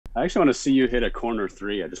I actually want to see you hit a corner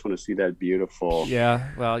three. I just want to see that beautiful, Yeah,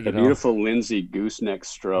 well, that beautiful Lindsay gooseneck there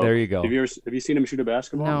stroke. you go. Have you seen him shoot a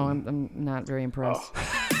basketball? No, I'm not very Oh, impressed.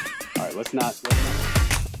 all right. Let's not.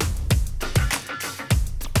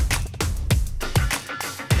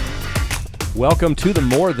 Welcome to the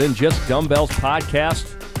More Than Just Dumbbells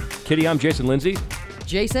podcast. Kitty, I'm Jason Lindsay.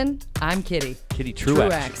 Jason, I'm Kitty. Kitty Truax.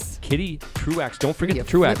 Truax. Kitty Truax. Don't forget You the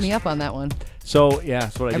Truax. flipped me up on that one. So, yeah,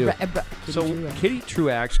 that's what I do. Kitty So, Truax. Kitty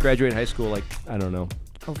Truax graduated high school Oh,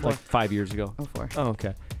 four. like 5 years ago. Oh, four. Oh,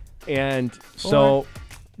 okay. And so,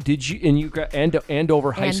 did you, and you got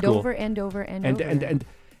Andover High School. Andover. And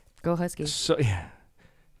Go Huskies. so, yeah,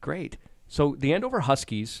 great. So, the Andover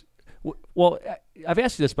Huskies, well, I've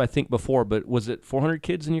asked you this, I think, before, but was it 400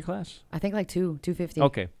 kids in your class? I think like 250.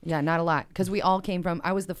 Okay. Yeah, not a lot. Because we all came from,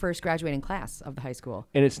 I was the first graduating class of the high school.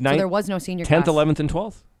 And it's So 9th, there was no senior 10th, class. 11th, and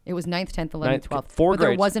 12th? It was 9th, 10th, 11th, Ninth, 12th. four but there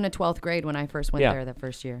grades. wasn't a 12th grade when I first went Yeah. there that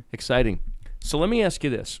first year. Exciting. So let me ask you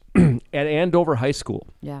this. At Andover High School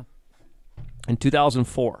Yeah. in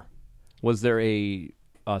 2004, was there a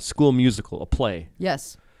school musical, a play?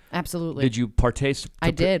 Yes, absolutely. Did you partake? I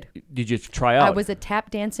did. Did you try out? I was a tap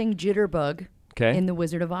dancing jitterbug okay. in The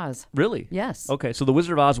Wizard of Oz. Really? Yes. Okay, so The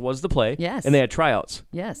Wizard of Oz was the play. Yes. And they had tryouts.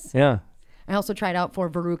 Yes. Yeah. I also tried out for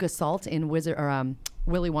Veruca Salt in Willy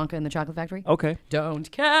Wonka and the Chocolate Factory. Okay. Don't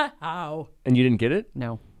care how. And you didn't get it?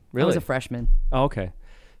 No. Really? I was a freshman. Oh, okay.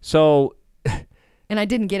 So, And I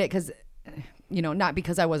didn't get it because, not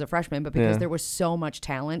because I was a freshman, but because Yeah. there was so much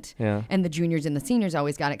talent. yeah. And the juniors and the seniors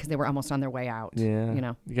always got it because they were almost on their way out.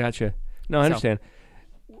 Yeah. Gotcha. No, I So- understand.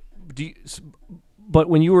 But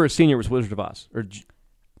when you were a senior, it was Wizard of Oz?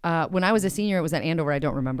 When I was a senior, it was at Andover. I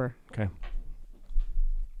don't remember. Okay.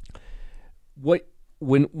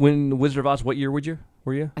 When Wizard of Oz, what year were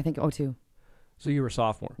you? I think '02. So you were a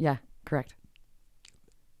sophomore. Yeah, correct.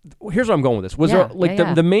 Here's where I'm going with this. Was Yeah, there like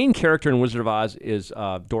yeah. the main character in Wizard of Oz is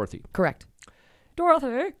Dorothy? Correct.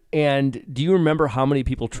 Dorothy. And do you remember how many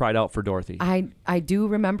people tried out for Dorothy? I do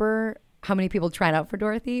remember how many people tried out for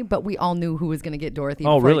Dorothy, but we all knew who was going to get Dorothy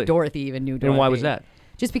Oh, before really? Dorothy even knew Dorothy. And why was that?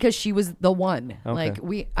 Just because she was the one.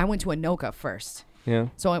 Okay. I went to Anoka first. Yeah.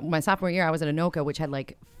 So my sophomore year, I was at Anoka, which had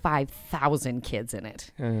like 5,000 kids in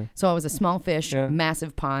it. Yeah. So I was a small fish, Yeah.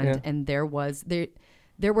 massive pond, Yeah. and there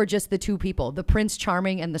were just the two people, the Prince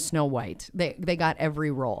Charming and the Snow White. They got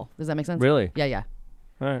every role. Does that make sense? Really? Yeah.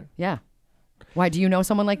 All right. Yeah. Why, do you know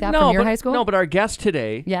someone like that from your high school? No, but our guest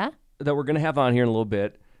today Yeah? that we're going to have on here in a little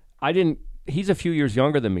bit, he's a few years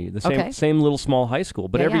younger than me. The same Okay. same little small high school,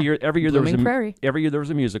 but Yeah, every yeah. year there was Blooming Prairie. every year there was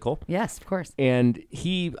a musical. Yes, of course. And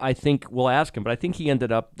I think we'll ask him, but I think he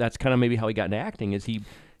ended up. That's kind of maybe how he got into acting. Is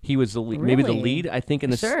he was the lead, maybe the Really? lead. I think in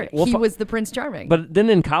the Sure. well, He was the Prince Charming. But then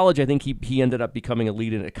in college, I think he ended up becoming a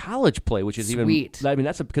lead in a college play, which is Sweet. even. I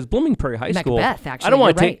mean, because Blooming Prairie High School. Macbeth, actually. I don't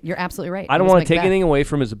want You're to right. take. You're absolutely right. I don't It was want to take Macbeth. anything away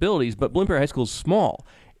from his abilities, but Blooming Prairie High School is small.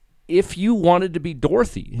 If you wanted to be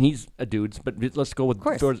Dorothy, and he's a dude, but let's go with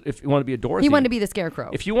course. if you want to be a Dorothy, He wanted to be the Scarecrow.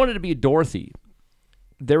 If you wanted to be a Dorothy,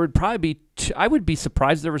 there would probably be. I would be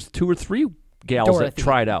surprised there was 2 or 3 gals that Dorothy,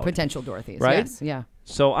 tried out. Potential Dorothys. Right? Yes. Yeah.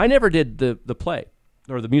 So I never did the play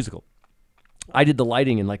or the musical. I did the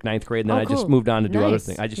lighting in like 9th grade, and then Oh, I just cool. moved on to do other Nice.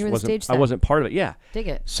 things. I just You were the stage I staff. wasn't part of it. Yeah. Dig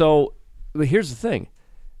it. So, but here's the thing.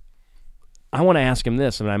 I want to ask him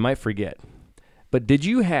this, and I might forget. But did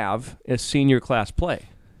you have a senior class play?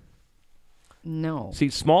 No. See,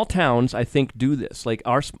 small towns, I think, do this. Like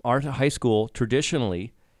our high school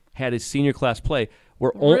traditionally had a senior class play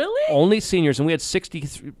where Really? only seniors, and we had 60.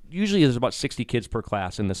 Usually, there's about 60 kids per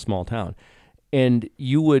class in this small town, and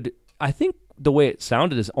you would. I think the way it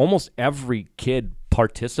sounded is almost every kid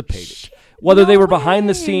participated, whether they were behind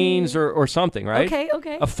the scenes or something. Right?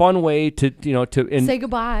 Okay. A fun way to and Say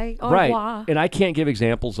goodbye. Au right. revoir. And I can't give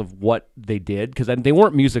examples of what they did because they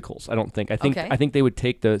weren't musicals. I don't think. Okay. I think they would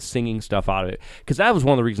take the singing stuff out of it because that was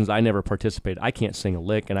one of the reasons I never participated. I can't sing a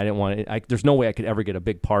lick, and I didn't want to. There's no way I could ever get a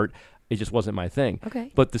big part. It just wasn't my thing.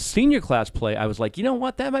 Okay. But the senior class play, I was like, you know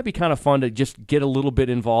what? That might be kind of fun to just get a little bit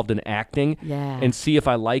involved in acting Yeah. and see if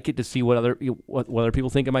I like it, to see what other people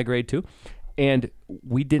think of my grade too. And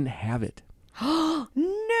we didn't have it.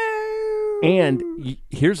 No. And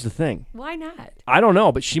here's the thing. Why not? I don't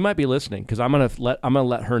know, but she might be listening because I'm gonna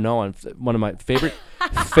let her know. On one of my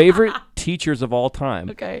favorite teachers of all time.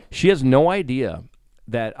 Okay. She has no idea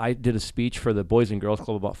that I did a speech for the Boys and Girls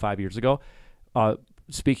Club about 5 years ago,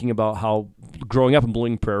 speaking about how growing up in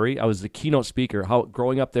Blooming Prairie, I was the keynote speaker. How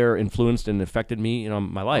growing up there influenced and affected me,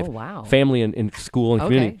 my life, Oh, wow. family, and in school and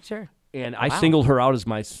community. Okay, sure. And I Wow. singled her out as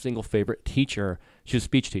my single favorite teacher. She was a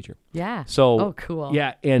speech teacher. Yeah. So, Oh, cool.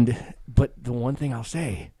 Yeah, but the one thing I'll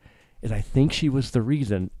say is I think she was the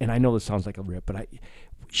reason, and I know this sounds like a rip, but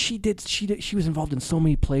she was involved in so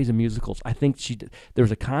many plays and musicals. I think there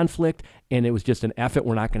was a conflict, and it was just an effort.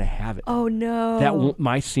 We're not going to have it. Oh no!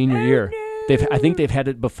 My senior year. No. I think they've had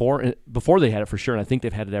it before they had it for sure, and I think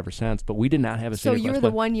they've had it ever since. But we did not have a senior So you class were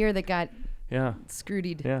the play. 1 year that got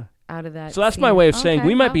screwed Yeah. out of that. So that's my scene. way of saying Okay,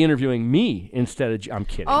 we might well. be interviewing me instead of. I'm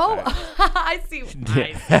kidding. Oh, I see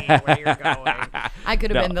where you're going. I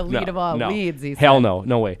could have been the lead of all leads. He Hell said.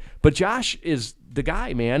 no way. But Josh is the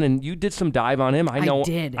guy, man, and you did some dive on him. I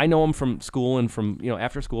did. I know him from school and from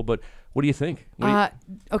after school. But what do you think?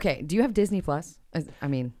 Okay. Do you have Disney Plus? I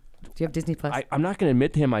mean, do you have Disney Plus? I'm not going to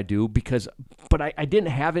admit to him I do but I didn't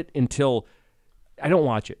have it until. I don't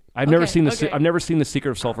watch it. I've never seen the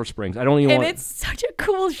Secret of Sulphur Springs. I don't even. And it's such a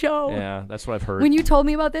cool show. Yeah, that's what I've heard. When you told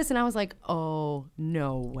me about this, and I was like, "Oh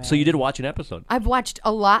no way!" So you did watch an episode? I've watched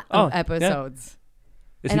a lot of yeah. episodes.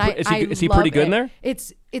 Is he pretty good in there?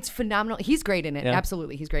 It's phenomenal. He's great in it. Yeah.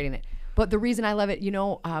 Absolutely, he's great in it. But the reason I love it,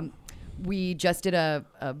 we just did a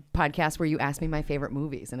podcast where you asked me my favorite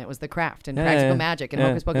movies, and it was The Craft and Practical Magic and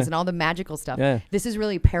Hocus Pocus and all the magical stuff. Yeah. This is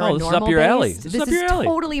really paranormal. This is up your alley. Based. This This is is up your alley.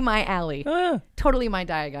 totally my alley. Oh, yeah. Totally my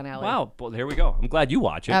Diagon alley. Wow. Well, here we go. I'm glad you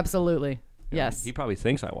watch it. Absolutely. Yes. He probably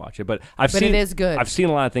thinks I watch it, but it is good. I've seen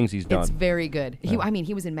a lot of things he's done. It's very good.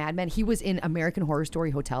 He was in Mad Men. He was in American Horror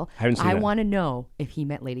Story Hotel. I haven't seen I that. want to know if he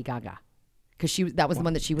met Lady Gaga. Because that was the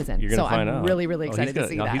one that she was in. You're gonna So find I'm out. really, really excited to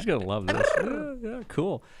see that. He's gonna love this. Yeah,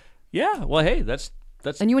 cool. Yeah. Well, hey, that's.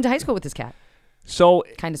 And you went to high school with this cat. So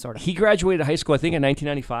Kind of, sort of. he graduated high school, I think, in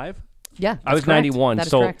 1995. Yeah, I was that's correct. 91. That is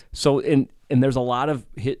so correct. and there's a lot of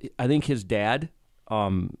I think his dad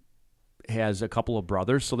has a couple of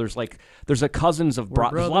brothers. So there's a cousins of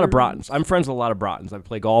there's a lot of Braatens. I'm friends with a lot of Braatens. I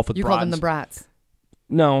play golf with You Braatens. call them the Brats.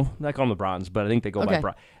 No, not call them the Braatens, but I think they go by Okay.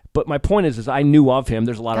 Brat. But my point is I knew of him.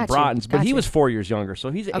 There's a lot of Got you. Braatens, but Got he you. was 4 years younger,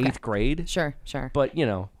 so he's Okay. 8th grade. Sure. But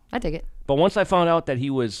I dig it. But once I found out that he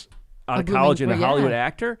was out of blooming- college and a yeah. Hollywood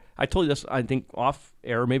actor, I told you this. I think off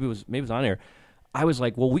air, maybe it was on air. I was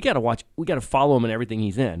like, well, we got to follow him in everything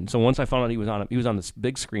he's in. So once I found out he was on this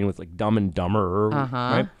big screen with like Dumb and Dumber,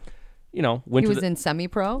 right? Went He to was in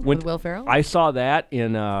Semi-Pro went- with Will Ferrell? I saw that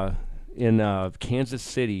in Kansas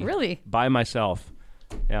City. Really? By myself.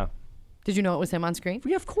 Yeah. Did you know it was him on screen?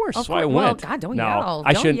 Yeah, of course. Of That's why I course. Well, went. God, don't no, yell.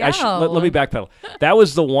 I Don't shouldn't. Let me backpedal. That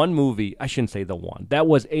was the one movie. I shouldn't say the one. That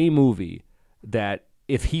was a movie that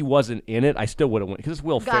if he wasn't in it, I still would have went because it's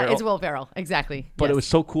Will Ferrell. It's Will Ferrell. Exactly. But Yes. it was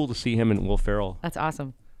so cool to see him and Will Ferrell. That's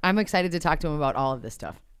awesome. I'm excited to talk to him about all of this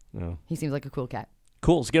stuff. Yeah. He seems like a cool cat.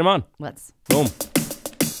 Cool. Let's get him on. Let's. Boom.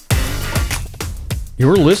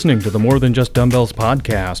 You're listening to the More Than Just Dumbbells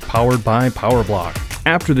podcast, powered by PowerBlock.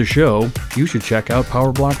 After the show, you should check out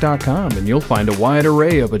PowerBlock.com and you'll find a wide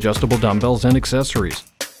array of adjustable dumbbells and accessories.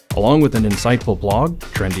 Along with an insightful blog,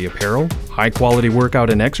 trendy apparel, high-quality workout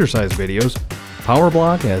and exercise videos,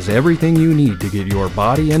 PowerBlock has everything you need to get your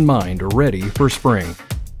body and mind ready for spring.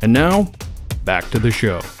 And now, back to the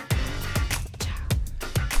show.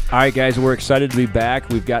 All right, guys, we're excited to be back.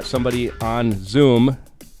 We've got somebody on Zoom,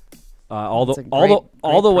 all That's the a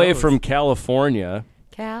great way pose. from California.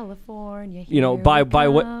 California. By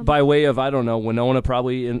come. way of I don't know, Winona,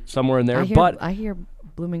 probably somewhere in there. I hear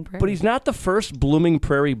Blooming Prairie. But he's not the first Blooming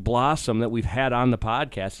Prairie blossom that we've had on the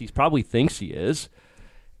podcast. He probably thinks he is,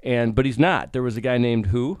 but he's not. There was a guy named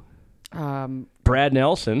who? Brad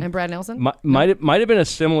Nelson. And Brad Nelson? Might have been a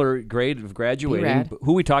similar grade of graduating. Brad. But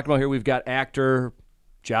who we talking about here? We've got actor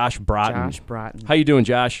Josh Braaten. Josh Braaten. How you doing,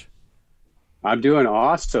 Josh? I'm doing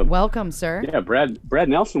awesome. Welcome, sir. Yeah, Brad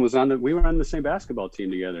Nelson was we were on the same basketball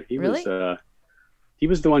team together. He Really? He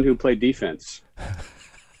was the one who played defense.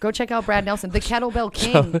 Go check out Brad Nelson. The Kettlebell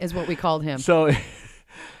King is what we called him. So,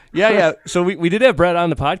 yeah. So we did have Brad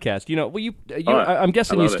on the podcast. I'm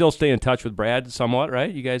guessing you love it. still stay in touch with Brad somewhat,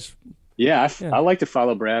 right? You guys. Yeah, I like to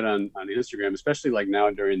follow Brad on Instagram, especially like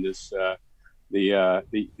now during this the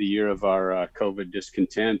year of our COVID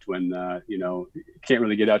discontent when can't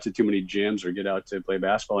really get out to too many gyms or get out to play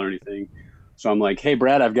basketball or anything. So I'm like, hey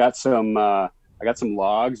Brad, I got some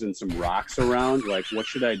logs and some rocks around. Like, what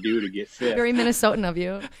should I do to get fit? Very Minnesotan of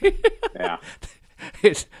you. Yeah.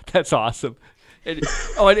 That's awesome. And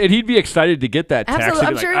he'd be excited to get that text. Absolutely.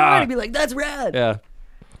 I'm He'd sure be he like, would be like, that's rad. Yeah.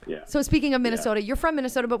 Yeah. So speaking of Minnesota, you're from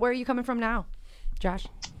Minnesota, but where are you coming from now? Josh,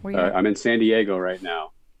 where are you at? I'm in San Diego right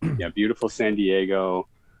now. Yeah, beautiful San Diego.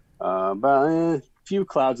 But a few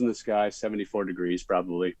clouds in the sky, 74 degrees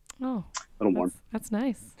probably. Oh, A little warm. that's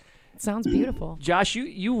nice. It sounds beautiful. Josh,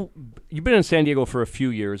 you've been in San Diego for a few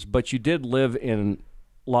years, but you did live in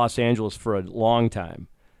Los Angeles for a long time.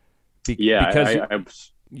 Because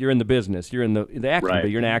you're in the business. You're in the acting. Right. But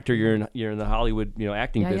you're an actor. You're in the Hollywood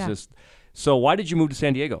acting Yeah. business. So why did you move to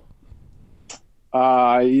San Diego?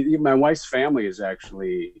 My wife's family is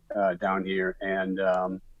actually down here, and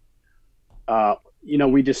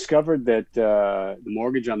we discovered that the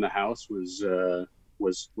mortgage on the house was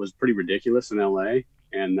pretty ridiculous in LA,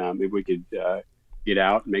 and maybe we could get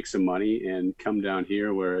out, make some money, and come down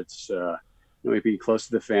here where it's maybe close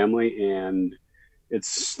to the family, and it's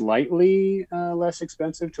slightly less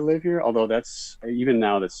expensive to live here. Although that's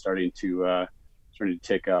starting to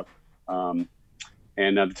tick up.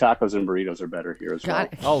 And the tacos and burritos are better here as well.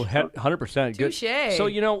 Oh, 100%. Good. Touché. So,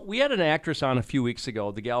 we had an actress on a few weeks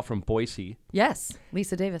ago, the gal from Boise. Yes,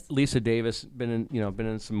 Lisa Davis. Lisa Davis, been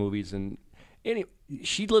in some movies, and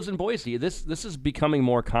she lives in Boise. This is becoming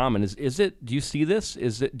more common. Is it? Do you see this?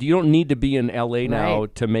 You don't need to be in LA now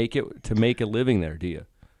to make a living there, do you?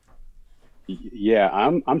 Yeah,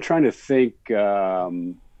 I'm trying to think.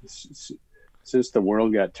 Since the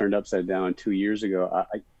world got turned upside down 2 years ago,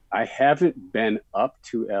 I haven't been up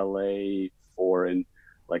to LA for an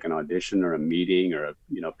audition or a meeting or a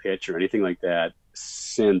pitch or anything like that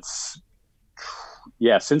since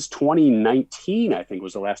 2019. I think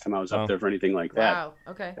was the last time I was up there for anything like that. Wow.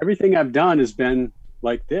 Okay. Everything I've done has been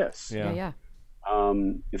like this. Yeah.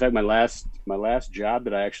 In fact, my last job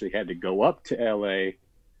that I actually had to go up to LA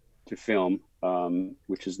to film,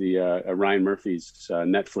 which is the Ryan Murphy's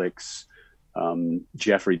Netflix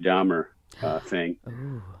Jeffrey Dahmer thing.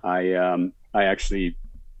 Ooh. I actually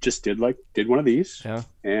just did one of these,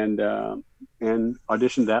 and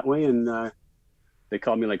auditioned that way, and they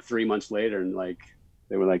called me 3 months later, and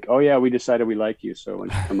they were like, "Oh yeah, we decided we like you, so why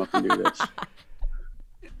don't you come up and do this?"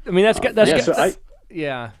 I mean,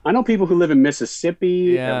 I know people who live in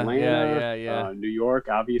Mississippi, Atlanta, New York,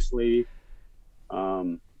 obviously.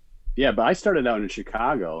 But I started out in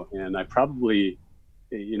Chicago, and I probably,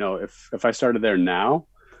 if I started there now,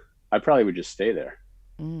 I probably would just stay there.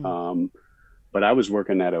 But I was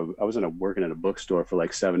working at a bookstore for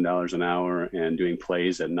 $7 an hour and doing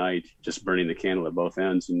plays at night, just burning the candle at both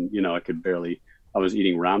ends. And, I was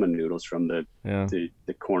eating ramen noodles from the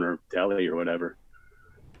corner deli or whatever.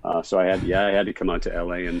 So I had to come out to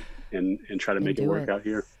LA and try to make it work out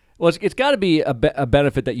here. Well, it's got to be a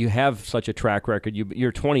benefit that you have such a track record.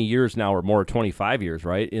 You're 20 years now or more, 25 years,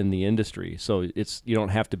 right, in the industry. So you don't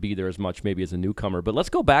have to be there as much maybe as a newcomer. But let's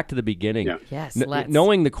go back to the beginning. Yeah. Yes,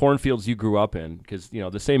 knowing the cornfields you grew up in, because,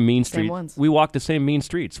 the same mean streets. Ones. We walked the same mean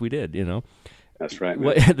streets. We did, That's right.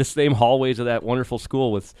 The same hallways of that wonderful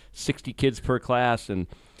school with 60 kids per class. And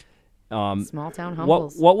small town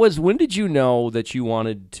humbles. When did you know that you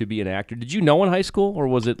wanted to be an actor? Did you know in high school, or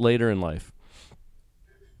was it later in life?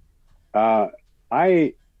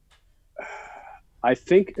 I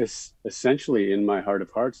think essentially in my heart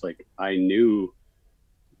of hearts, I knew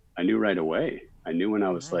right away. I knew when I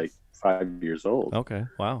was 5 years old. Okay.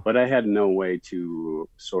 Wow. But I had no way to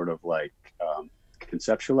sort of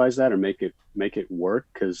conceptualize that or make it work.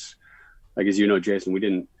 'Cause as you know, Jason, we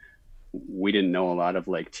didn't know a lot of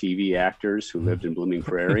TV actors who lived in Blooming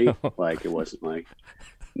Prairie. It wasn't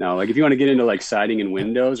no, if you want to get into siding and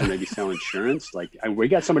windows or maybe sell insurance, we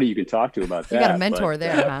got somebody you can talk to about that. You got a mentor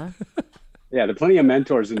there, huh? Yeah, there are plenty of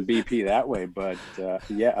mentors in BP that way. But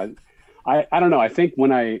I don't know. I think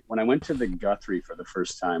when I went to the Guthrie for the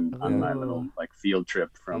first time on my little field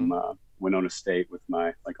trip from Winona State with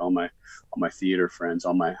my all my theater friends,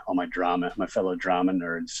 all my fellow drama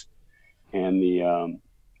nerds, and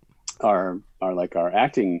our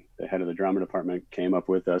acting, the head of the drama department came up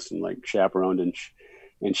with us and chaperoned,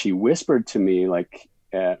 and she whispered to me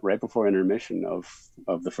right before intermission of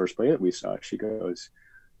the first play that we saw, she goes,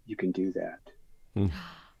 "You can do that."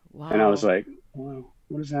 Wow. And I was like, "Wow,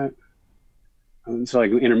 what is that?" And so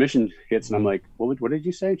intermission hits, and I'm like, "What did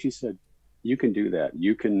you say?" And she said, "You can do that.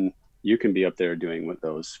 You can be up there doing what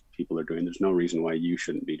those people are doing. There's no reason why you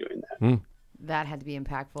shouldn't be doing that." That had to be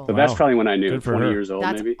impactful. So that's probably when I knew. 20 her. years old,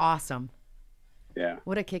 That's maybe. awesome. Yeah.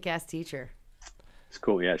 What a kick-ass teacher. It's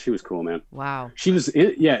cool. Yeah, she was cool, man. Wow. She was.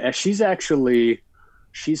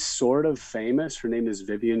 She's sort of famous. Her name is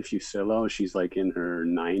Vivian Fusillo. She's in her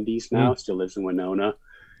 90s now. Still lives in Winona.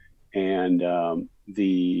 And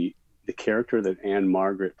the character that Anne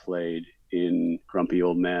Margaret played in Grumpy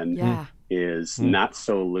Old Men is not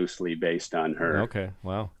so loosely based on her. Okay.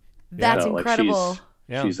 Wow. That's incredible.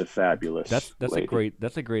 She's a fabulous. That's lady.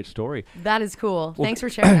 a great story. That is cool. Thanks for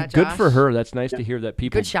sharing that, Josh. Good for her. That's nice to hear that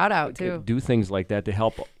people good shout out too do things like that to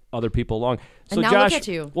help other people along. So and now Josh, look at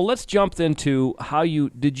you. Well, let's jump into how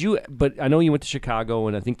but I know you went to Chicago,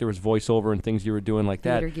 and I think there was voiceover and things you were doing like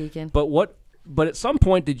that. Theater geeking. But at some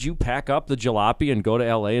point, did you pack up the jalopy and go to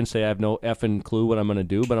LA and say, I have no effing clue what I'm going to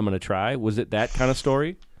do, but I'm going to try? Was it that kind of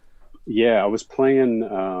story? Yeah, I was playing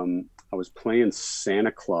was playing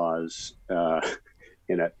Santa Claus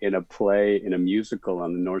in a musical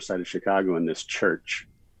on the north side of Chicago in this church.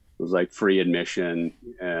 It was like free admission,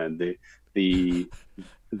 and the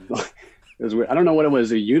it was weird. I don't know what it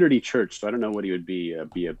was, a Unity church, so I don't know what he would be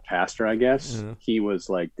a pastor, I guess. Mm-hmm. He was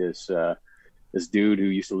like this dude who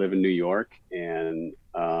used to live in New York, and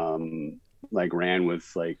like ran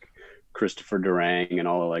with like Christopher Durang and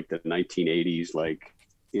all of like the 1980s, like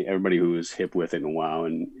everybody who was hip with it and wow,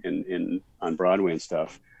 and on Broadway and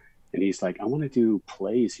stuff. And he's like, I want to do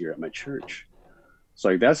plays here at my church. So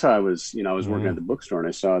like that's how I was, I was working at the bookstore, and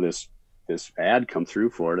I saw this ad come through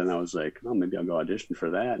for it, and I was like, oh, maybe I'll go audition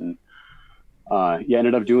for that. And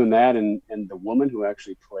ended up doing that. And the woman who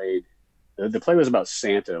actually played the play was about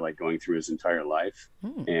Santa, like going through his entire life.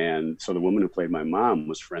 And so the woman who played my mom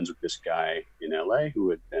was friends with this guy in LA who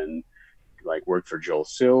had been like worked for Joel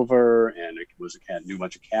Silver and knew a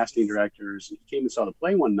bunch of casting directors. And he came and saw the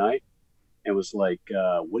play one night and was like,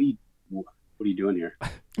 what are you doing here?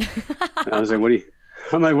 And I was like, what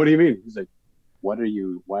do you mean? He's like, why are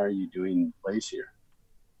you doing plays here?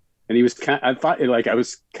 And he was I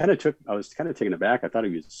was kind of taken aback. I thought he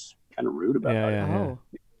was kind of rude about it. Yeah.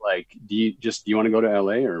 Like, do you want to go to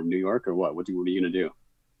LA or New York or what? What are you going to do?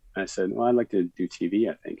 And I said, well, I'd like to do TV,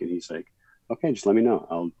 I think. And he's like, okay, just let me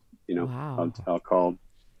know. I'll call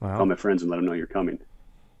my friends and let them know you're coming.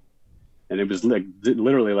 And it was like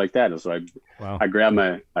literally like that. So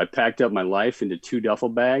I packed up my life into 2 duffel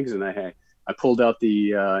bags, and I pulled out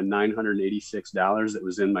the $986 that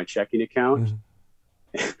was in my checking account,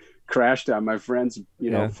 crashed on my friend's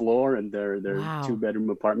floor in their 2-bedroom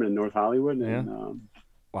apartment in North Hollywood, and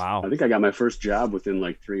I think I got my first job within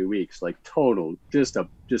like 3 weeks. Like total, just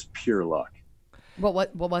pure luck. What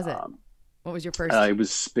was it? What was your first? It was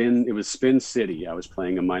Spin City. I was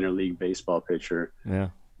playing a minor league baseball pitcher. Yeah.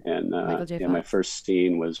 And my first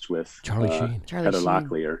scene was with Charlie Sheen. Heather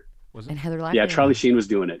Locklear. Was it? And Heather Locklear. Yeah, Charlie Sheen was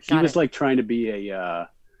doing it. He was like trying to be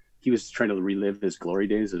he was trying to relive his glory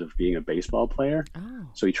days of being a baseball player. Oh.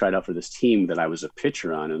 So he tried out for this team that I was a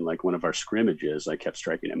pitcher on, and like one of our scrimmages, I kept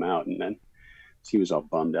striking him out, and then he was all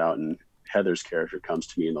bummed out. And Heather's character comes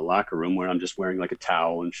to me in the locker room where I'm just wearing like a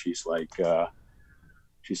towel, and she's like,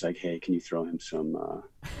 hey, can you throw him some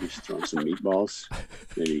meatballs?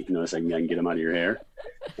 Maybe, so I can get him out of your hair.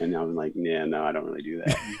 And I was like, no, I don't really do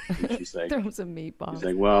that. And she's like, throw some meatballs. She's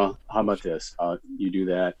like, well, how about this? You do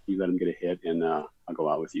that. You let him get a hit, and I'll go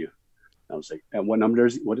out with you. I was like, what number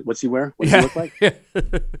what's he wear? What does he look like?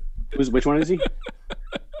 Which one is he?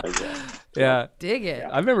 Like that. Yeah. Dig it.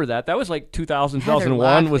 I remember that. That was like 2000,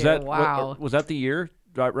 2001. Was that, wow. Was that the year?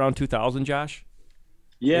 Right around 2000, Josh?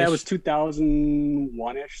 Yeah, it was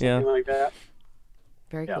 2001-ish, something like that.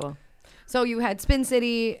 Very cool. So you had Spin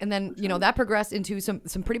City, and then, that progressed into some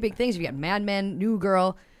pretty big things. You got Mad Men, New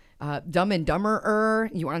Girl, Dumb and Dumber.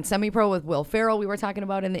 You were on Semi-Pro with Will Ferrell, we were talking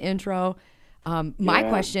about in the intro. My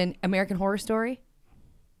question, American Horror Story.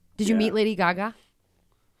 Did you meet Lady Gaga?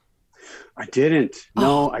 I didn't.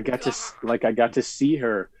 No, I got to see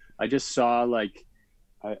her. I just saw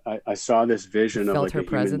I saw this vision of like a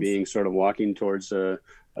human being sort of walking towards a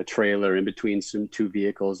trailer in between two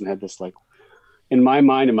vehicles, and had this like, in my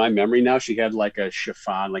mind, in my memory now, she had like a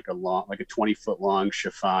chiffon, like a 20-foot long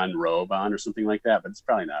chiffon robe on or something like that, but it's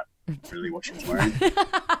probably not really what she was wearing.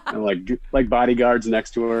 And like bodyguards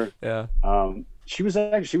next to her. Yeah. She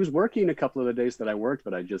was working a couple of the days that I worked,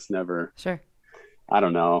 but I just never. Sure. I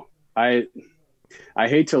don't know. I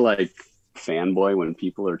hate to like fanboy when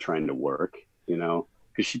people are trying to work,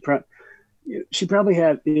 because she probably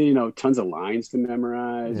had tons of lines to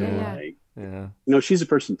memorize. She's a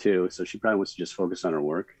person too, so she probably wants to just focus on her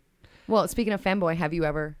work. Well, speaking of fanboy, have you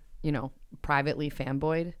ever privately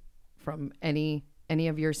fanboyed from any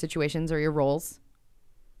of your situations or your roles?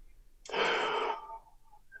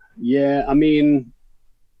 Yeah, I mean,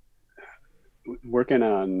 working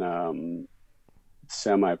on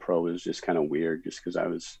Semi-Pro was just kind of weird, just because I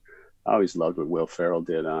always loved what Will Ferrell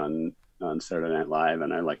did on Saturday Night Live,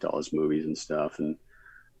 and I liked all his movies and stuff. And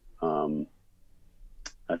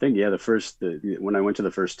I think when I went to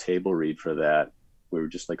the first table read for that, we were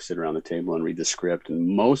just like sit around the table and read the script, and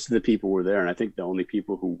most of the people were there, and I think the only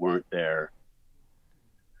people who weren't there,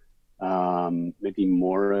 maybe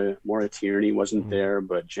Maura Tierney wasn't there,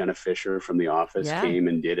 but Jenna Fisher from The Office came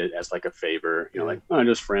and did it as like a favor,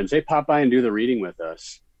 just friends. Hey, pop by and do the reading with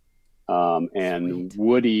us. And Sweet.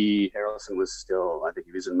 Woody Harrelson was still, I think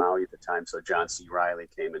he was in Maui at the time, so John C. Reilly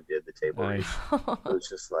came and did the table read. It was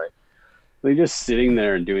just like, just sitting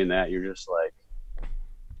there and doing that, you're just like,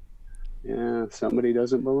 yeah, somebody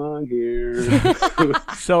doesn't belong here.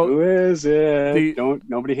 So who is it?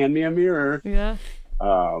 Nobody hand me a mirror. Yeah.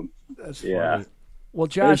 That's yeah. funny. Well,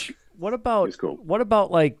 Josh, what about it's cool. what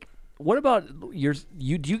about do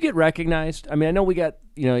you get recognized? I mean, I know we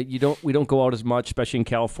don't go out as much, especially in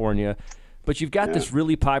California, but you've got this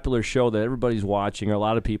really popular show that everybody's watching, or a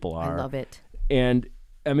lot of people are. I love it. And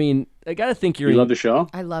I mean, I got to think You love the show?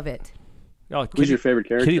 I love it. Oh, Who's your favorite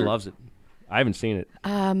character? Kitty loves it. I haven't seen it.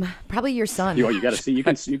 Probably your son. You got to see.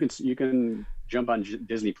 You can jump on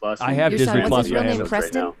Disney Plus. I have your Disney son, Plus. what's his real name? Right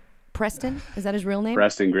Preston? now. Preston? Is that his real name?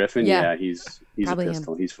 Preston Griffin. Yeah. Yeah, he's Probably a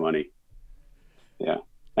pistol. He's funny. Yeah.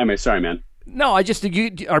 Anyway, sorry, man. No,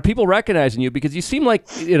 are people recognizing you because you seem like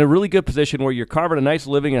in a really good position where you're carving a nice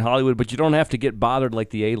living in Hollywood, but you don't have to get bothered like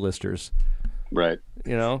the A-listers. Right.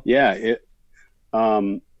 You know? Yeah.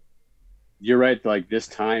 You're right. Like this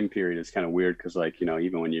time period is kind of weird because, like, you know,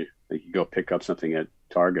 even when you go pick up something at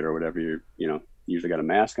Target or whatever, you usually got a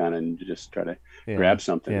mask on and you just try to grab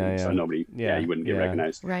something. So nobody, you wouldn't get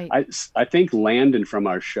recognized. Right. I think Landon from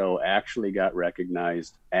our show actually got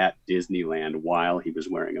recognized at Disneyland while he was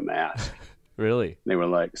wearing a mask. Really? They were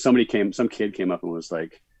like, some kid came up and was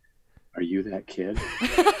like, "Are you that kid?"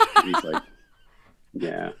 And he's like,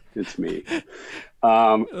 "Yeah, it's me."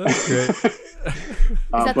 That's great.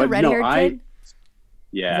 Is that the red-haired kid?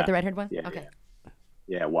 Yeah. Is that the red-haired one? Yeah. Okay.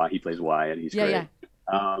 Yeah. He plays Wyatt. He's great. Yeah.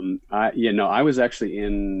 I was actually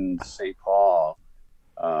in St. Paul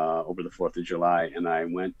over the 4th of July, and I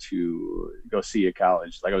went to go see a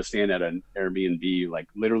college. Like I was staying at an Airbnb, like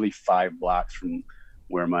literally 5 blocks from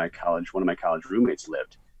where one of my college roommates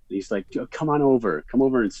lived. And he's like, come over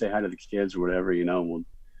and say hi to the kids or whatever,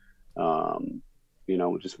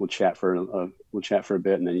 we'll chat for a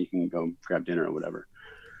bit and then you can go grab dinner or whatever.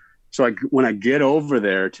 So when I get over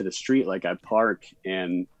there to the street, like I park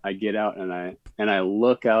and I get out and I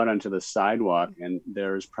look out onto the sidewalk and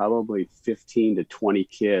there's probably 15 to 20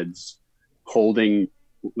 kids holding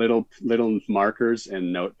little markers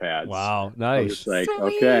and notepads. Wow. Nice. I'm just like,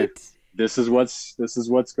 Sweet. okay, this is what's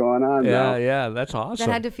going on now. Yeah, that's awesome.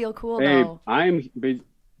 That had to feel cool, Hey, though. I'm the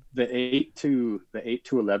 8 to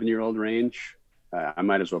 11-year-old range. I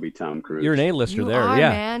might as well be Tom Cruise. You're an A-lister You there, are, yeah.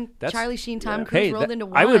 man. That's- Charlie Sheen, Tom Cruise rolled into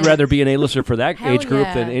one. I would rather be an A-lister for that Hell age group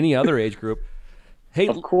yeah. than any other age group. Hey,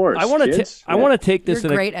 Of course, I want kids. to take this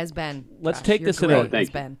You're in great as Ben. Let's Josh. take You're this in a- great Thank as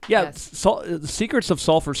you. Ben. Yeah, Yes. Secrets of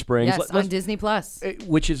Sulphur Springs. Yes, on Disney Plus.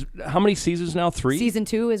 Which is how many seasons now? 3? Season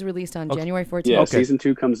 2 is released on January 14th. Yeah, Okay. Season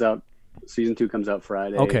 2 comes out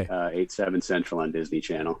Friday. Okay. 8/7 Central on Disney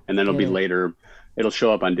Channel, and then it'll be Good. later. It'll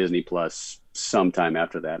show up on Disney Plus sometime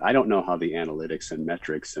after that. I don't know how the analytics and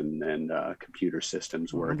metrics and computer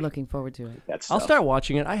systems work. I'm looking forward to it. That I'll stuff. start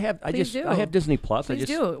watching it. I have do. Disney Plus. Please I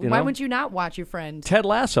just do. Why would you not watch your friend? Ted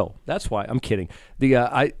Lasso. That's why. I'm kidding.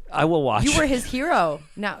 I will watch. You were his hero.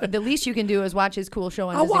 Now, the least you can do is watch his cool show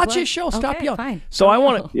on I'll Disney watch Plus. his show. Stop Okay, yelling. fine. So I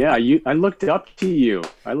want to. Yeah, I looked up to you.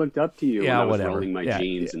 Yeah, when I was whatever. rolling my Yeah,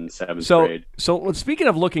 jeans in 7th So grade. speaking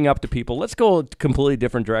of looking up to people, let's go a completely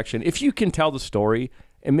different direction. If you can tell the story,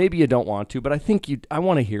 and maybe you don't want to, but I think I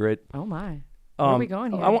want to hear it. Oh, my. Where are we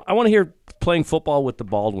going here? I want to hear playing football with the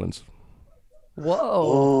Baldwins. Whoa.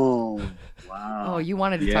 Oh, wow. Oh, you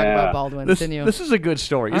wanted to talk Yeah. about Baldwin, didn't you? This is a good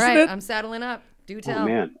story, All isn't right, it? I'm saddling up. Do tell. Oh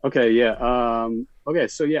man. Okay. Yeah. Okay.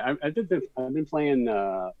 So yeah, I've been playing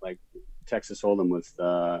like Texas Hold'em with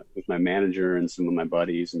my manager and some of my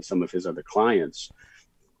buddies and some of his other clients.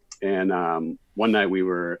 And one night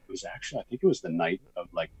I think it was the night of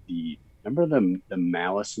like remember the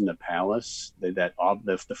Malice in the Palace,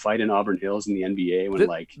 the fight in Auburn Hills in the NBA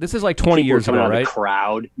when This is like 20 people years were coming ago, out of right? the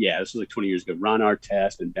crowd. Yeah, this was like 20 years ago. Ron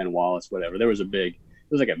Artest and Ben Wallace, whatever. It was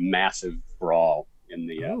like a massive brawl in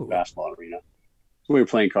the basketball arena. So we were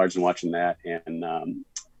playing cards and watching that, and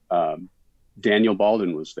Daniel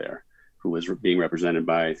Baldwin was there, who was being represented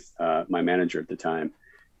by my manager at the time.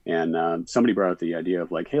 And somebody brought up the idea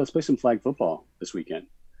of like, hey, let's play some flag football this weekend.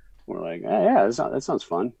 We're like, yeah, that sounds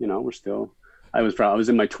fun. I was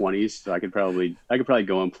in my 20s, so I could probably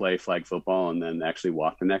go and play flag football and then actually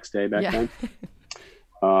walk the next day back then.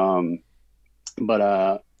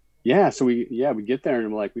 So we get there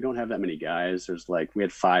and we're like, we don't have that many guys. We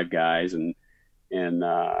had 5 guys and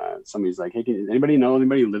somebody's like, hey, anybody know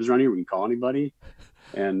anybody who lives around here? We can call anybody.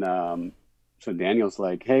 And so Daniel's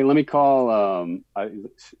like, hey, let me call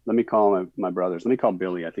my brothers. Let me call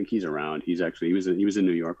Billy. I think he's around. He was in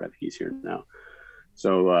New York. I think he's here now.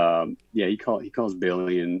 So he calls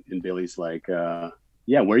Billy and Billy's like,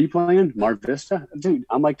 yeah, where are you playing? Mar Vista? Dude,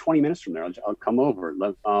 I'm like 20 minutes from there. I'll come over.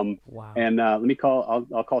 Wow. And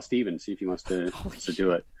I'll call Steven, see if he wants to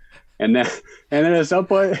do it. And then at some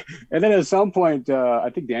point, I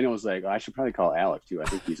think Daniel was like, I should probably call Alec too. I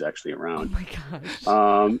think he's actually around. Oh my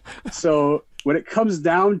gosh. So when it comes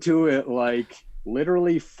down to it, like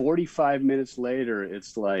literally 45 minutes later,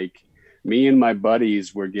 it's like me and my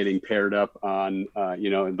buddies were getting paired up on,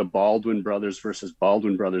 the Baldwin brothers versus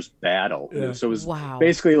Baldwin brothers battle. Yeah. So it was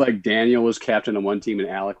basically like Daniel was captain of one team and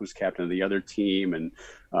Alec was captain of the other team. And,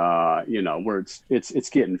 where it's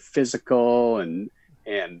getting physical and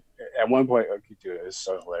at one point, dude, it was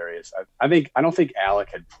so hilarious. I don't think Alec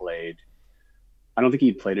had played. I don't think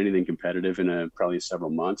he'd played anything competitive in probably several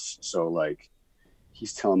months. So like,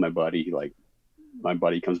 he's telling my buddy, my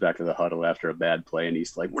buddy comes back to the huddle after a bad play, and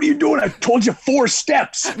he's like, "What are you doing? I've told you 4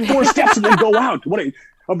 steps, and then go out.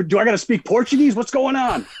 Do I got to speak Portuguese? What's going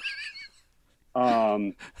on?"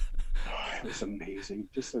 It was amazing.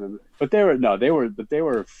 But they were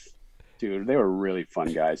really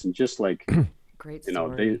fun guys, and just like. Great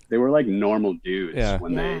story. They were like normal dudes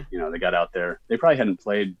when they got out there. They probably hadn't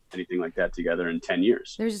played anything like that together in 10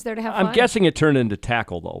 years. They're just there to have fun. I'm guessing it turned into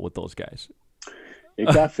tackle though with those guys.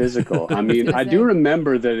 It got physical. I mean, I do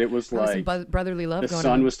remember that it was like brotherly love. The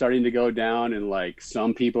sun was starting to go down, and like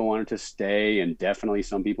some people wanted to stay, and definitely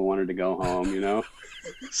some people wanted to go home.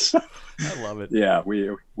 So, I love it. Yeah,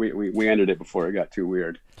 we ended it before it got too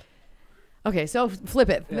weird. Okay, so flip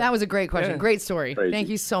it. Yeah. That was a great question. Yeah. Great story. Crazy. Thank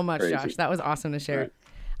you so much, Josh. That was awesome to share. Right.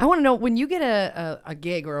 I want to know, when you get a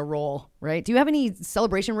gig or a role, right? Do you have any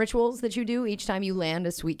celebration rituals that you do each time you land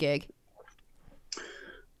a sweet gig?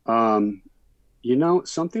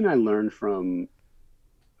 Something I learned from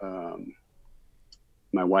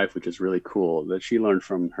my wife, which is really cool, that she learned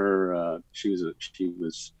from her. She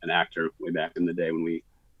was an actor way back in the day when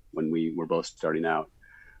we were both starting out.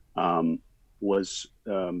 Was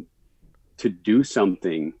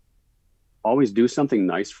to always do something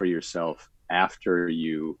nice for yourself after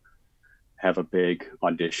you have a big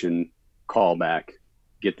audition, callback,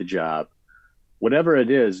 get the job, whatever it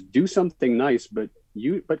is. Do something nice, but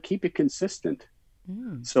keep it consistent.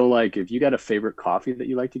 So like, if you got a favorite coffee that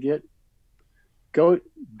you like to get, go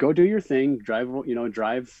do your thing. Drive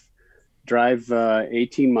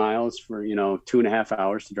 18 miles for 2.5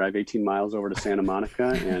 hours to drive 18 miles over to Santa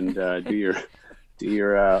Monica and do your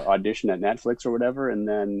audition at Netflix or whatever,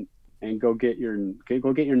 and go get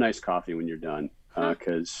your nice coffee when you're done,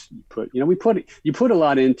 because you put a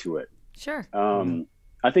lot into it. Sure.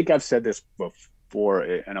 I think I've said this before,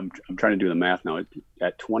 and I'm trying to do the math now.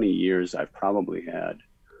 At 20 years, I've probably had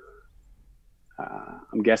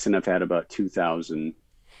I'm guessing I've had about 2,000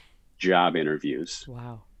 job interviews.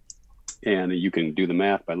 Wow. And you can do the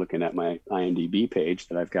math by looking at my IMDb page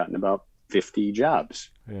that I've gotten about 50 jobs.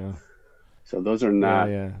 Yeah. So those are not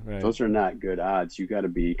right. Those are not good odds. You got to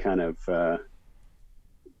be kind of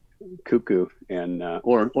cuckoo and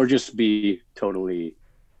or just be totally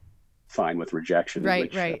fine with rejection.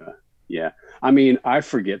 Right. Right. Yeah. I mean, I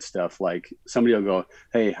forget stuff. Like somebody will go,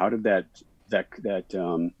 "Hey, how did that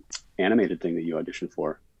animated thing that you auditioned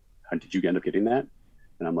for? How did you end up getting that?"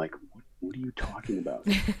 And I'm like, "What are you talking about?"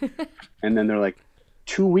 And then they're like,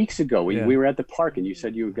 2 weeks ago, we were at the park and you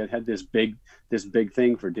said you had this big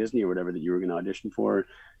thing for Disney or whatever that you were going to audition for.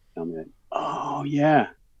 And I'm like, "Oh yeah.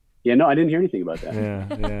 Yeah, no, I didn't hear anything about that."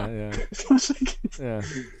 Yeah. So it's like, yeah.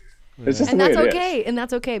 And that's okay. And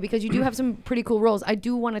that's okay, because you do have some pretty cool roles. I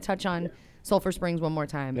do want to touch on Sulphur Springs one more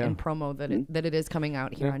time and promo that it is coming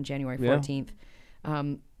out here on January 14th.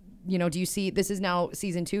 Do you see, this is now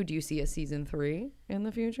season 2. Do you see a season 3 in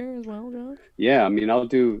the future as well, Josh? Yeah, I mean, I'll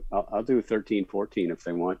do 13, 14 if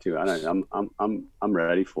they want to. I'm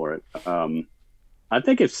ready for it. I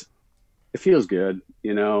think it feels good.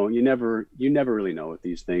 You never really know with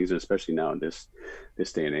these things, especially now in this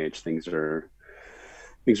day and age. Things are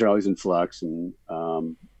always in flux, and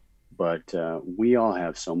but we all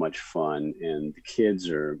have so much fun, and the kids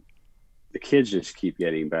just keep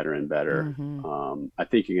getting better and better. Mm-hmm. I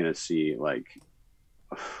think you're going to see, like,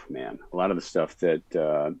 a lot of the stuff that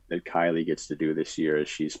Kylie gets to do this year as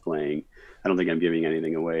she's playing. I don't think I'm giving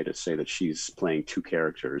anything away to say that she's playing 2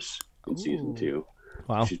 characters in season 2.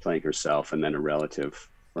 Wow. She's playing herself and then a relative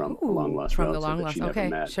from a long lost relative that she never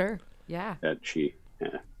met. Sure. Yeah. That she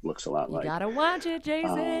looks a lot like. You gotta watch it,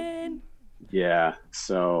 Jason. Yeah.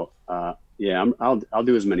 So I'll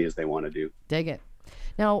do as many as they want to do. Dig it.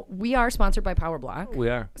 Now, we are sponsored by Power Block. We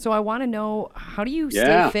are. So I want to know, how do you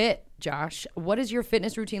stay fit, Josh? What does your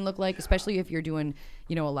fitness routine look like, especially if you're doing,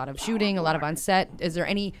 a lot of shooting, a lot of on set? Is there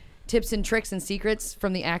any tips and tricks and secrets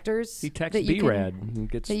from the actors? He texts B-Rad.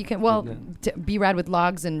 That you can, B-Rad with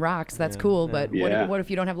logs and rocks, that's cool, but what if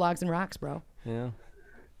you don't have logs and rocks, bro? Yeah.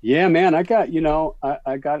 Yeah, man, I got,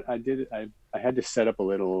 I had to set up a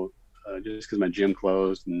little, just because my gym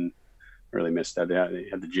closed and really missed that. They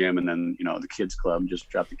had the gym, and then, the kids club, just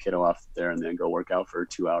drop the kiddo off there and then go work out for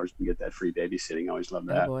 2 hours and get that free babysitting. I always love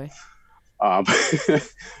that. Oh boy. Um,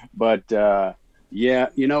 but yeah,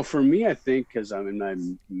 for me, I think because I'm in my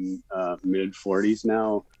mid 40s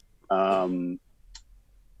now,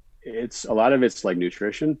 it's a lot of it's like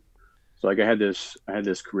nutrition. So like I had this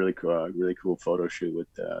really cool photo shoot with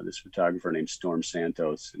this photographer named Storm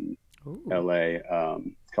Santos in LA a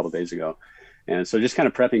couple of days ago, and so just kind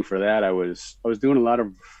of prepping for that, I was doing a lot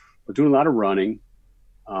of running,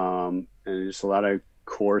 and just a lot of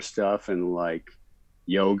core stuff and like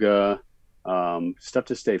yoga, stuff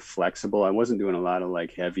to stay flexible. I wasn't doing a lot of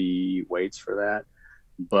like heavy weights for that,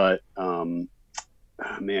 but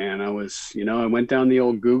man, I went down the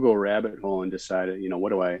old Google rabbit hole and decided, what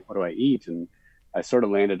do I eat? And I sort of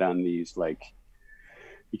landed on these, like,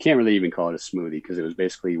 you can't really even call it a smoothie because it was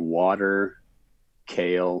basically water,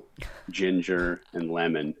 kale, ginger, and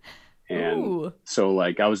lemon. And so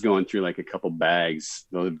like I was going through like a couple bags,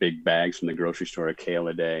 those big bags from the grocery store of kale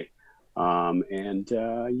a day. Yeah.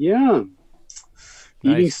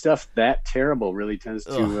 Nice. Eating stuff that terrible really tends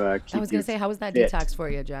to keep. I was going to say, how was that fit. detox for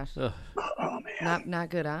you, Josh? Oh man, Not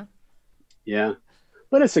good, huh? Yeah,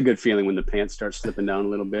 but it's a good feeling when the pants start slipping down a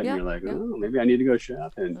little bit, and you're like, oh, maybe I need to go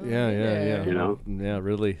shopping. Yeah. Yeah,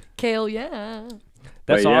 really. Kale, yeah.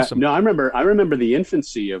 That's awesome. No, I remember the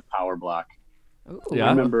infancy of Power Block. Ooh, I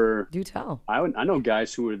remember. Do tell. I know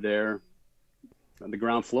guys who were there on the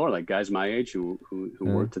ground floor, like guys my age who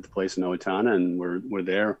worked at the place in Owatonna and were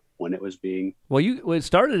there when it was being. Well, it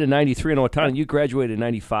started in '93 in Owatonna, and you graduated in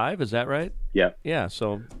 '95. Is that right? Yeah. Yeah.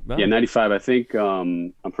 So. Well. Yeah, '95. I think.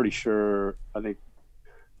 I'm pretty sure. I think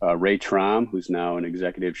Ray Trom, who's now an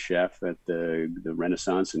executive chef at the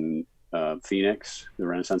Renaissance in Phoenix, the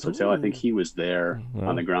Renaissance Hotel. I think he was there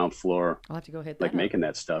on the ground floor. I'll have to go hit that. Like making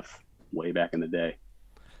that stuff way back in the day.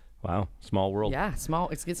 Wow, small world. Yeah, small.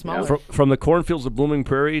 It gets smaller. From the cornfields of Blooming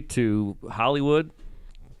Prairie to Hollywood.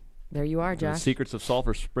 There you are, Josh. The Secrets of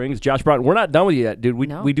Sulphur Springs. Josh Braaten, we're not done with you yet, dude.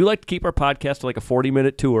 We do like to keep our podcast to like a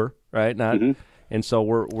 40-minute tour, right? And so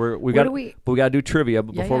we got to do trivia.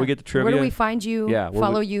 But before we get to trivia, where do we find you?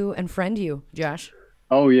 Follow you and friend you, Josh.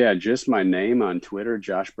 Oh yeah, just my name on Twitter,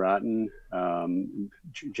 Josh Braaten,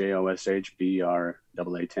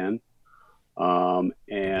 JoshBraa10.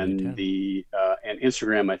 And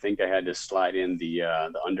Instagram, I think I had to slide in the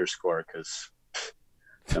underscore because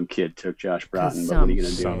some kid took Josh Braaten. But what are you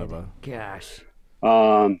gonna do? Son of a gosh.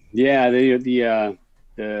 Yeah, the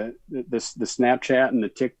Snapchat and the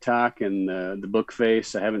TikTok and the book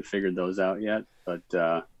face. I haven't figured those out yet, but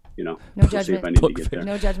no we'll judgment. see if I need to get there.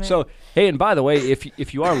 No judgment. So hey, and by the way,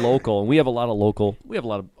 if you are local, and we have a lot of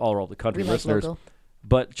all over the country listeners. Local.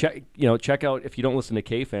 But check out, if you don't listen to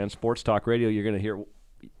K-Fan Sports Talk Radio, you're going to hear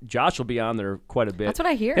Josh will be on there quite a bit. That's what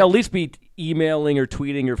I hear. He'll at least be emailing or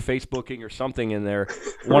tweeting or Facebooking or something in there.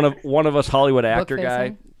 One of us Hollywood actor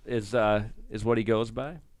guy is what he goes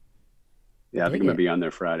by. Yeah, I think I'm going to be on there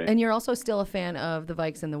Friday. And you're also still a fan of the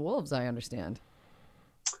Vikes and the Wolves, I understand.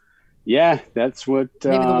 Yeah, that's what.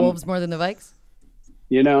 Maybe the Wolves more than the Vikes?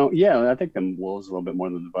 Yeah, I think the Wolves a little bit more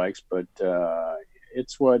than the Vikes, but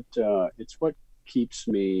it's what keeps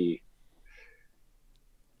me,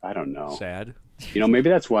 I don't know, sad. Maybe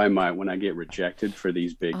that's why when I get rejected for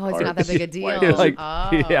these big parts, it's not that big a deal. It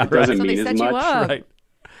doesn't mean as much, right?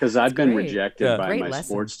 Because I've been rejected by Great my lesson.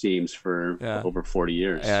 Sports teams for over 40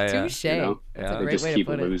 years. Touche. That's a They great just way keep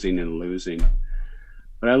to put it. losing and losing.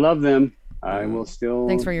 But I love them. I will still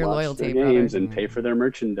Thanks for your watch loyalty, their games brother. and pay for their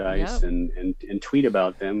merchandise and tweet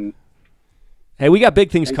about them. Hey, we got big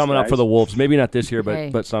things Thanks, coming up for guys. the Wolves. Maybe not this year, Hey.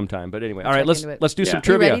 but sometime. But anyway, all Check right, let's into it. do some Yeah.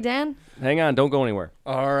 trivia. You ready, Dan? Hang on, don't go anywhere.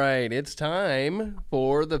 All right, it's time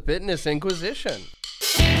for the Fitness Inquisition.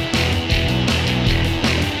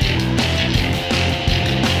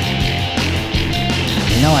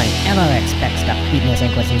 No one ever expects the Fitness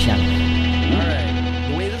Inquisition. All right,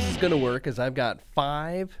 the way this is going to work is I've got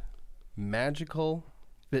 5 magical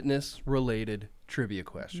fitness-related trivia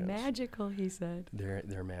questions. Magical, he said.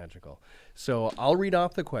 They're magical. So I'll read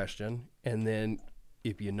off the question, and then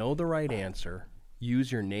if you know the right answer,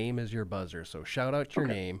 use your name as your buzzer. So shout out your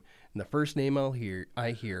name, and the first name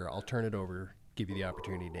I hear, I'll turn it over, give you the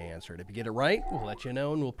opportunity to answer it. If you get it right, we'll let you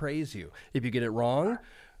know and we'll praise you. If you get it wrong,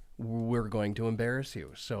 we're going to embarrass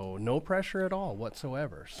you. So no pressure at all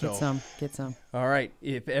whatsoever. So Get some. all right,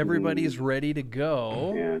 if everybody's ready to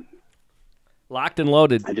go. Man, Locked and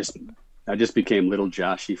loaded. I just became little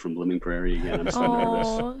Joshy from Blooming Prairie again. I'm so nervous.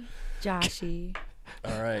 Oh, Joshy.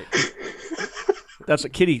 All right. That's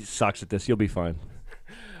what Kitty sucks at this. You'll be fine.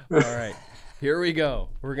 All right. Here we go.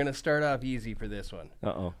 We're going to start off easy for this one.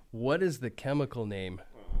 Uh-oh. What is the chemical name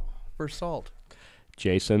for salt?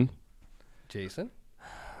 Jason. Jason?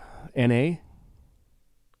 N.A.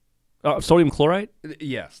 Sodium chloride?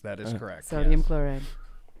 Yes, that is correct. Sodium yes. chloride.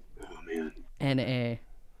 Oh man, Na.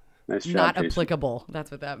 nice job. Not Jason. applicable. That's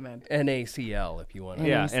what that meant. NaCl if you want to.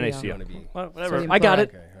 Yeah, NaCl. NaCl. Want to be. Well, whatever. Sodium I got chloride.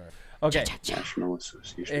 it. Okay, all right. Okay. National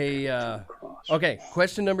Association. Okay,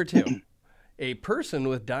 question number 2. A person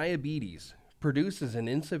with diabetes produces an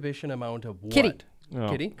insufficient amount of what? Kitty. Oh.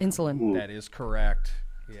 Kitty? Insulin. That is correct.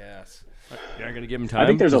 Yes. You're not going to give him time? I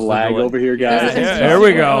think there's a Just to lag do it? over here, guys. Yeah, there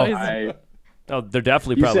we go. I, Oh, there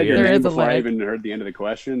definitely you probably said your is. There name is a before I lag. even heard the end of the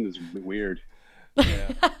question. It's weird.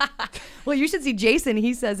 Well, you should see Jason.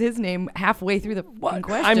 He says his name halfway through the fucking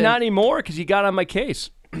question. I'm not anymore because you got on my case.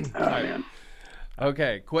 Oh man.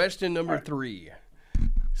 Okay, question number 3.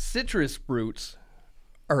 Citrus fruits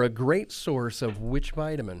are a great source of which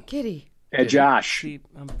vitamin? Kitty. Hey, Josh. See,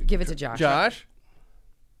 Give it to Josh. Josh?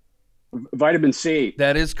 Vitamin C.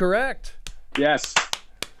 That is correct. Yes.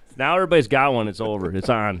 now everybody's got one. It's over. It's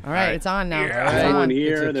on. All right, it's on now. It's There's on. one It's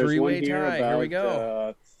here. a There's three-way one here tie. about Here we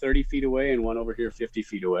go. 30 feet away and one over here 50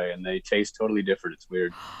 feet away, and they taste totally different. It's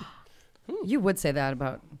weird. You would say that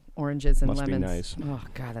about oranges and Must be lemons. nice. Oh,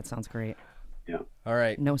 God, that sounds great. Yeah. All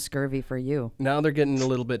right. No scurvy for you. Now they're getting a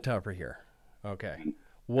little bit tougher here. Okay.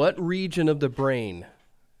 What region of the brain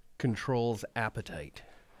controls appetite?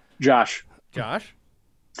 Josh. Josh?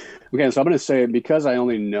 Okay, so I'm going to say, because I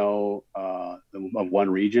only know of one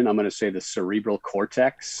region, I'm going to say the cerebral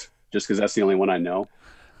cortex, just because that's the only one I know.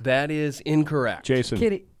 That is incorrect. Jason.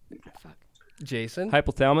 Kitty. Fuck. Jason?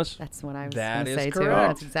 Hypothalamus. That's what I was That going to is say, too. correct.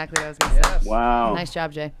 That's exactly what I was going to say. Yes. Wow. Nice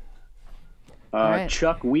job, Jay. right.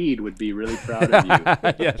 Chuck Weed would be really proud of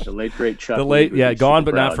you. Yes. The late, great Chuck The late, Weed would yeah, be gone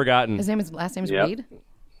super but not proud. forgotten. His last name's Yep. Reed?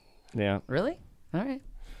 Yeah. Really? All right.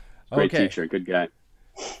 Great Okay. teacher. Good guy.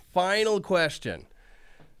 Final question.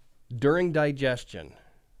 During digestion,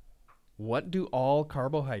 what do all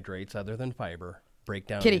carbohydrates other than fiber break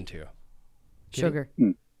down Kitty. into? Sugar.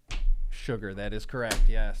 Sugar. That is correct.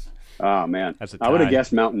 Yes. Oh, man. That's a I would have tie.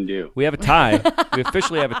 guessed Mountain Dew. We have a tie. We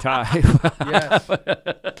officially have a tie. Yes.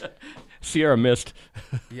 Sierra missed.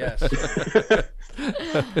 Yes.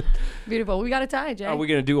 Beautiful. We got a tie, Jay. Are we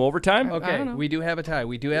going to do overtime? I Okay. don't know. We do have a tie.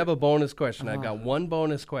 We do have a bonus question. I've got one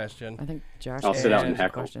bonus question. I think Josh I'll can sit out answer and the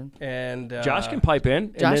heckle. question. And Josh can pipe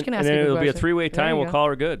in. Josh and then, can ask and then a good it'll be a question. three-way There tie and you we'll go. call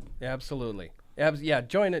her good. Absolutely. Yeah,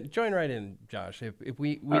 join right in, Josh. If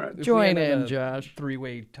we right. if we Join ended in, a Josh.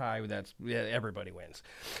 Three-way tie. Everybody wins.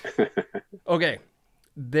 Okay.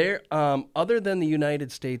 There. Other than the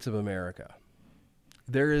United States of America,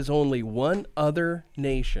 there is only one other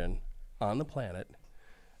nation on the planet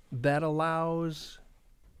that allows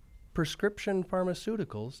prescription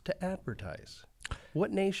pharmaceuticals to advertise.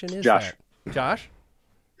 What nation is Josh. that? Josh?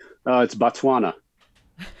 It's Botswana.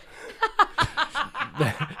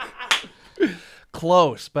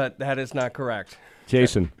 Close, but that is not correct.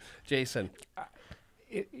 Jason. Jason.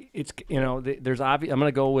 It's there's obvious. I'm going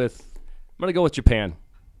to go with Japan.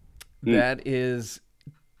 That is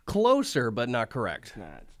closer, but not correct.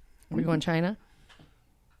 Are we going China?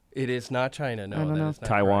 It is not China. No, I don't that know. is not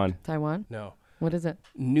Taiwan. correct. Taiwan? No. What is it?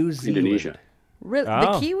 New Zealand. Indonesia. Really?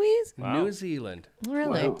 Oh. The Kiwis? Wow. New Zealand.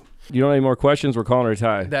 Really? Wow. You don't have any more questions? We're calling her a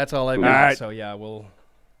tie. That's all I've All got. right. So yeah,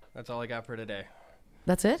 that's all I got for today.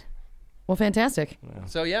 That's it? Well, fantastic.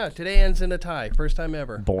 So yeah, today ends in a tie. First time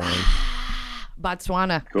ever. Boring.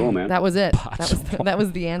 Botswana. Cool, man. That was it. That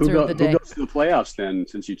was the answer of the day. Who goes to the playoffs then,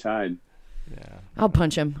 since you tied? I'll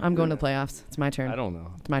punch him. I'm going to the playoffs. It's my turn. I don't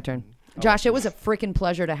know. It's my turn. Josh, it was a freaking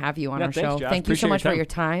pleasure to have you on Yeah, our thanks, show. Josh. Thank you so Appreciate much your for your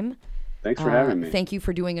time. Thanks for having me. Thank you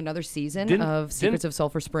for doing another season Didn't- of Secrets didn't- of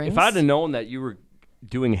Sulphur Springs. If I'd have known that you were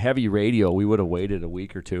doing heavy radio, we would have waited a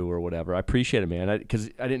week or two or whatever. I appreciate it, man. Because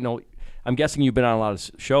I didn't know. I'm guessing you've been on a lot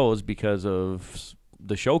of shows because of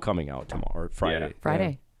the show coming out tomorrow, or Friday. Yeah.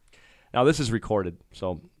 Friday. Now this is recorded,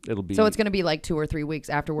 so it'll be. So it's going to be like 2 or 3 weeks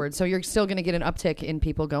afterwards. So you're still going to get an uptick in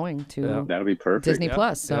people going to That'll be perfect. Disney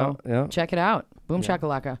Plus. So yeah. check it out. Boom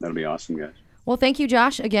shakalaka. That'll be awesome, guys. Well, thank you,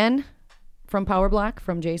 Josh, again from Power Block,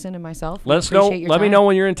 from Jason and myself. Let us know. Appreciate your Let me time. know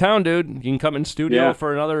when you're in town, dude. You can come in studio Yeah.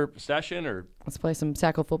 for another session, or Let's play some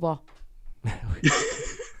tackle football.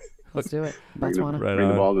 Let's do it. Bring the, Botswana. Right bring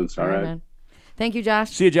the on. Baldwins. All right. man. Thank you,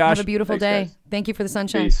 Josh. See you, Josh. Have a beautiful Thanks, day. guys. Thank you for the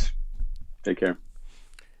sunshine. Peace. Take care.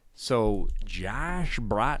 So Josh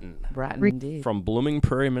Braaten Braaten, indeed. from Blooming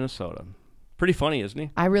Prairie, Minnesota. Pretty funny, isn't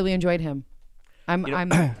he? I really enjoyed him. I'm You know-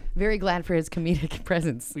 I'm very glad for his comedic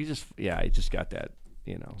presence. He just got that.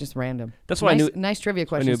 Just random. That's why I nice, knew- nice trivia knew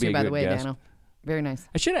questions it'd be too, a by the good way, guest. Dano. Very nice.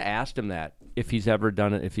 I should have asked him that if he's ever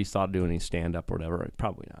done it, if he's thought of doing any stand up or whatever.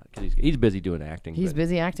 Probably not, because he's busy doing acting. He's but-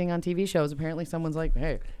 busy acting on TV shows. Apparently, someone's like,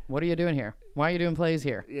 "Hey, what are you doing here? Why are you doing plays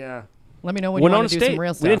here?" Yeah. Let me know when you want to do some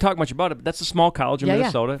real stuff. We didn't talk much about it, but that's a small college in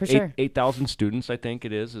Minnesota. For sure. 8,000 students, I think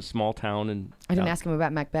it is. A small town. And I didn't ask him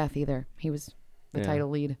about Macbeth either. He was the title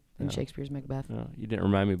lead in Shakespeare's Macbeth. You didn't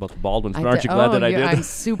remind me about the Baldwins, but aren't you glad that I did? I'm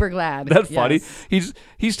super glad. That's funny.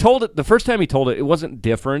 He's told it the first time he told it. It wasn't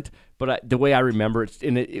different, but the way I remember it,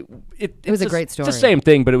 and it was a great story. It's the same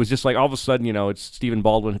thing, but it was just like all of a sudden, it's Stephen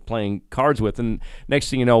Baldwin playing cards with, and next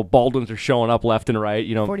thing you know, Baldwins are showing up left and right.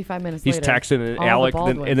 45 minutes he's later, texting and Alec,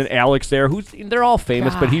 and then Alex there. They're all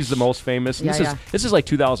famous, but he's the most famous. Yeah, this is like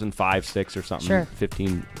 2005, 6 or something. Sure.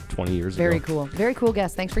 15, 20 years Very ago. Very cool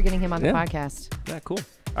guest. Thanks for getting him on the podcast. Yeah, cool.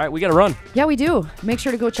 All right, we got to run. Yeah, we do. Make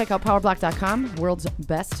sure to go check out powerblock.com, world's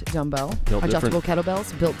best dumbbell. Adjustable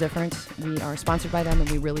kettlebells, built different. We are sponsored by them, and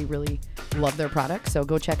we really, really love their products. So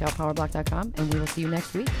go check out powerblock.com, and we will see you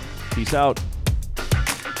next week. Peace out.